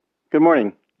Good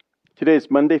morning. Today is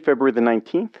Monday, February the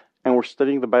 19th, and we're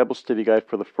studying the Bible Study Guide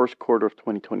for the first quarter of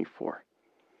 2024.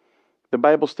 The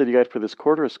Bible Study Guide for this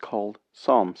quarter is called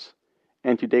Psalms,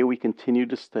 and today we continue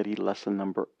to study lesson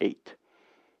number 8.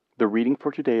 The reading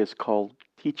for today is called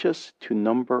Teach Us to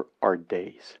Number Our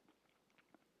Days.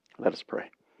 Let us pray.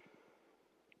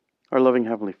 Our loving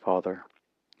Heavenly Father,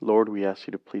 Lord, we ask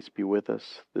you to please be with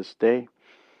us this day.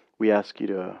 We ask you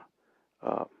to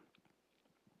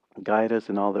guide us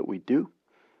in all that we do.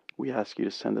 We ask you to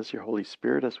send us your Holy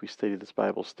Spirit as we study this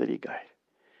Bible study guide.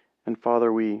 And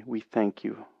Father, we thank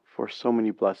you for so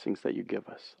many blessings that you give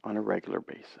us on a regular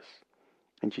basis.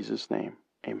 In Jesus' name,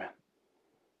 amen.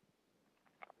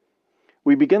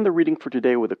 We begin the reading for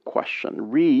today with a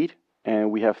question. Read, and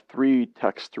we have 3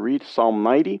 texts to read: Psalm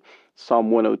 90,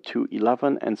 Psalm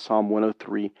 102:11, and Psalm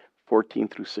 103:14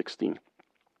 through 16.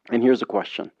 And here's a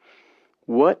question.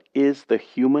 What is the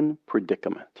human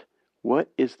predicament? What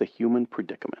is the human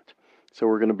predicament? So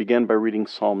we're going to begin by reading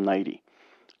Psalm 90.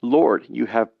 Lord, you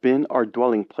have been our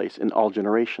dwelling place in all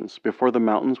generations, before the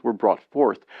mountains were brought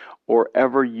forth, or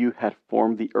ever you had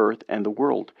formed the earth and the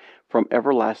world. From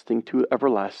everlasting to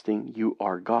everlasting, you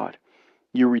are God.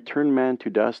 You return man to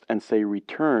dust and say,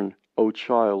 Return, O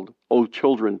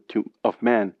children of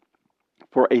man.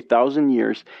 For 1,000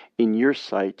 years in your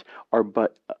sight are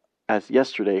but as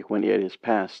yesterday when it is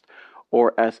past,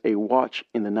 or as a watch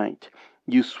in the night.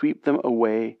 You sweep them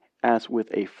away as with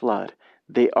a flood.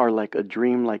 They are like a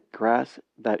dream, like grass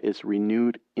that is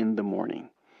renewed in the morning.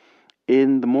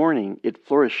 In the morning it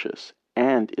flourishes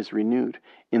and is renewed.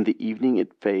 In the evening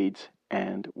it fades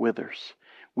and withers.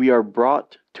 We are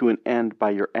brought to an end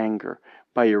by your anger.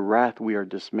 By your wrath we are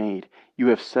dismayed. You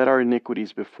have set our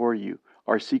iniquities before you.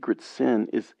 Our secret sin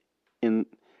in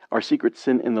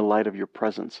the light of your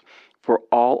presence. For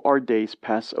all our days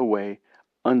pass away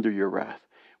under your wrath.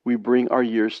 We bring our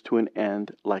years to an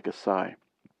end like a sigh.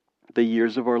 The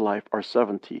years of our life are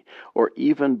 70, or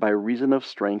even by reason of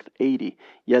strength 80.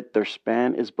 Yet their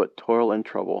span is but toil and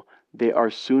trouble. They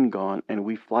are soon gone, and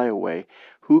we fly away.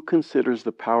 Who considers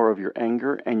the power of your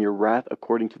anger and your wrath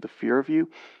according to the fear of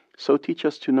you? So teach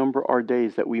us to number our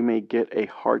days, that we may get a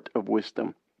heart of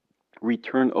wisdom.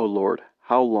 Return, O Lord.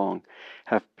 How long?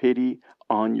 Have pity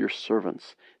on your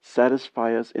servants.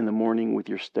 Satisfy us in the morning with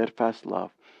your steadfast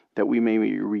love, that we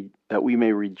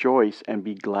may rejoice and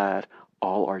be glad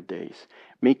all our days.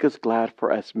 Make us glad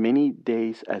for as many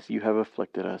days as you have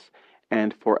afflicted us,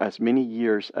 and for as many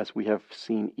years as we have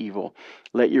seen evil.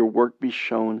 Let your work be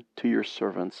shown to your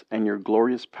servants, and your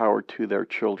glorious power to their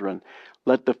children.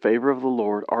 Let the favor of the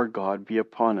Lord our God be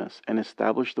upon us, and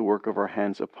establish the work of our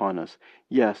hands upon us.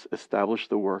 Yes, establish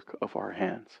the work of our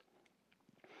hands.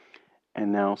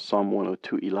 And now Psalm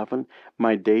 102:11.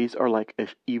 My days are like an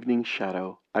evening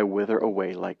shadow. I wither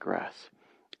away like grass.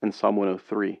 And Psalm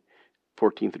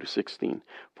 103:14 through 16.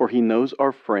 For he knows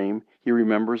our frame. He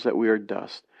remembers that we are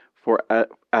dust. For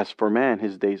as for man,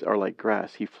 his days are like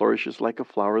grass. He flourishes like a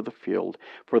flower of the field.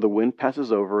 For the wind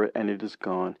passes over it, and it is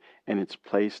gone, and its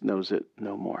place knows it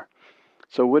no more.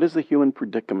 So what is the human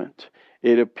predicament?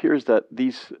 It appears that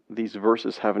these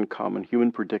verses have in common.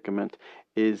 Human predicament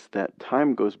is that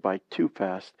time goes by too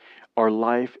fast. Our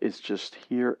life is just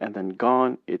here and then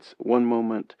gone. It's one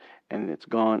moment and it's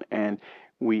gone, and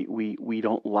we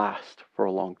don't last for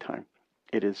a long time.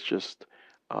 It is just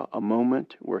a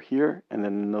moment, we're here, and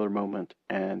then another moment,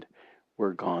 and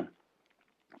we're gone.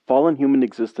 Fallen human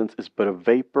existence is but a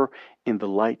vapor in the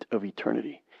light of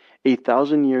eternity.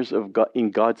 1,000 years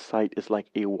in God's sight is like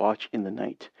a watch in the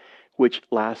night, which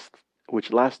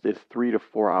lasted 3 to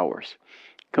 4 hours.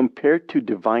 Compared to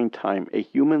divine time, a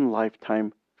human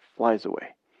lifetime flies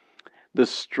away. The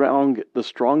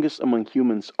strongest among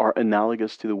humans are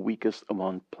analogous to the weakest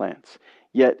among plants.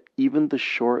 Yet even the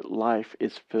short life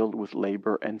is filled with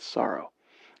labor and sorrow.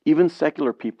 Even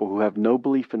secular people who have no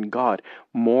belief in God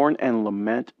mourn and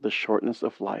lament the shortness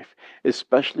of life,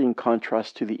 especially in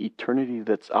contrast to the eternity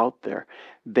that's out there.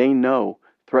 They know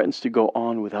threatens to go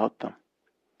on without them.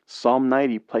 Psalm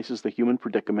 90 places the human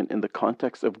predicament in the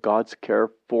context of God's care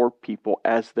for people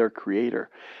as their creator.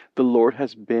 The Lord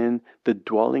has been the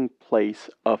dwelling place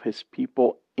of his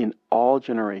people in all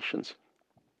generations.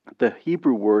 The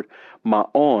Hebrew word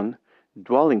ma'on,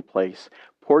 dwelling place,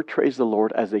 portrays the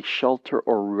Lord as a shelter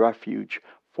or refuge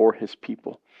for his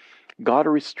people. God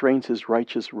restrains his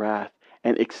righteous wrath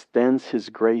and extends his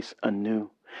grace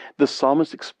anew. The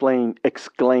psalmist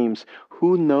exclaims,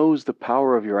 Who knows the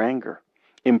power of your anger?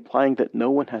 Implying that no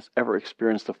one has ever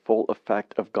experienced the full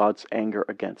effect of God's anger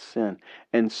against sin.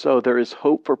 And so there is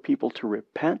hope for people to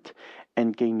repent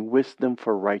and gain wisdom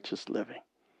for righteous living.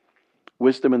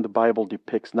 Wisdom in the Bible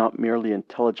depicts not merely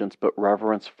intelligence, but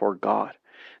reverence for God.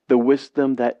 The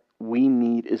wisdom that we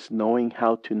need is knowing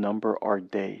how to number our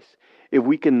days. If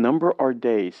we can number our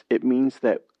days, it means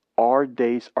that our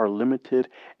days are limited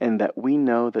and that we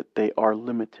know that they are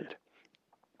limited.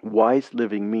 Wise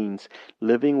living means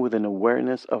living with an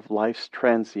awareness of life's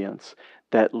transience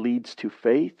that leads to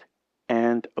faith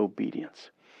and obedience.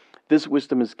 This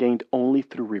wisdom is gained only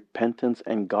through repentance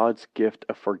and God's gift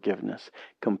of forgiveness,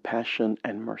 compassion,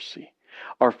 and mercy.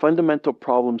 Our fundamental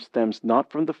problem stems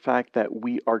not from the fact that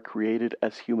we are created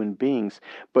as human beings,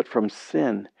 but from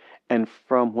sin and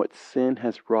from what sin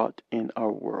has wrought in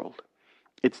our world.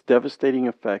 Its devastating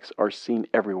effects are seen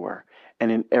everywhere and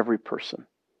in every person.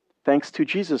 Thanks to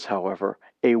Jesus, however,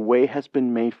 a way has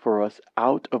been made for us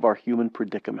out of our human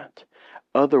predicament.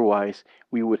 Otherwise,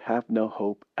 we would have no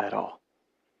hope at all.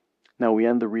 Now we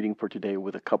end the reading for today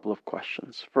with a couple of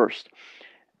questions. First,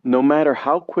 no matter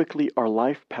how quickly our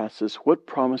life passes, what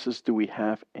promises do we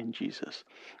have in Jesus?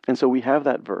 And so we have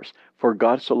that verse, for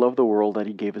God so loved the world that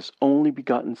he gave his only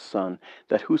begotten Son,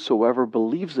 that whosoever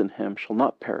believes in him shall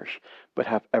not perish, but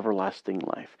have everlasting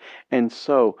life. And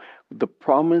so the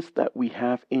promise that we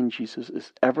have in Jesus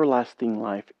is everlasting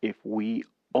life if we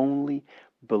only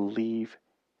believe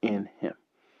in him.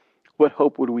 What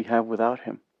hope would we have without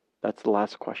him? That's the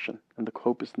last question. And the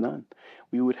hope is none.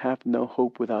 We would have no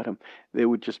hope without him. There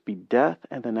would just be death,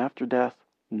 and then after death,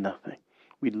 nothing.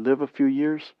 We'd live a few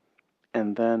years,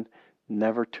 and then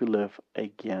never to live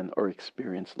again or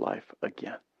experience life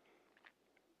again.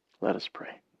 Let us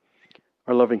pray.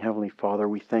 Our loving Heavenly Father,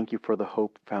 we thank you for the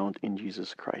hope found in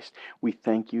Jesus Christ. We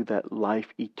thank you that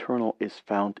life eternal is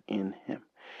found in him.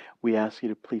 We ask you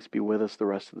to please be with us the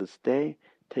rest of this day.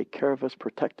 Take care of us,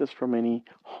 protect us from any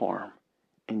harm.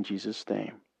 In Jesus'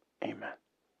 name, amen.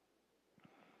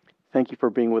 Thank you for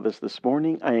being with us this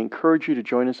morning. I encourage you to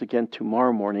join us again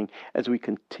tomorrow morning as we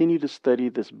continue to study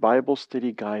this Bible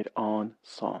study guide on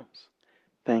Psalms.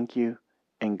 Thank you,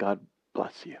 and God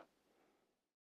bless you.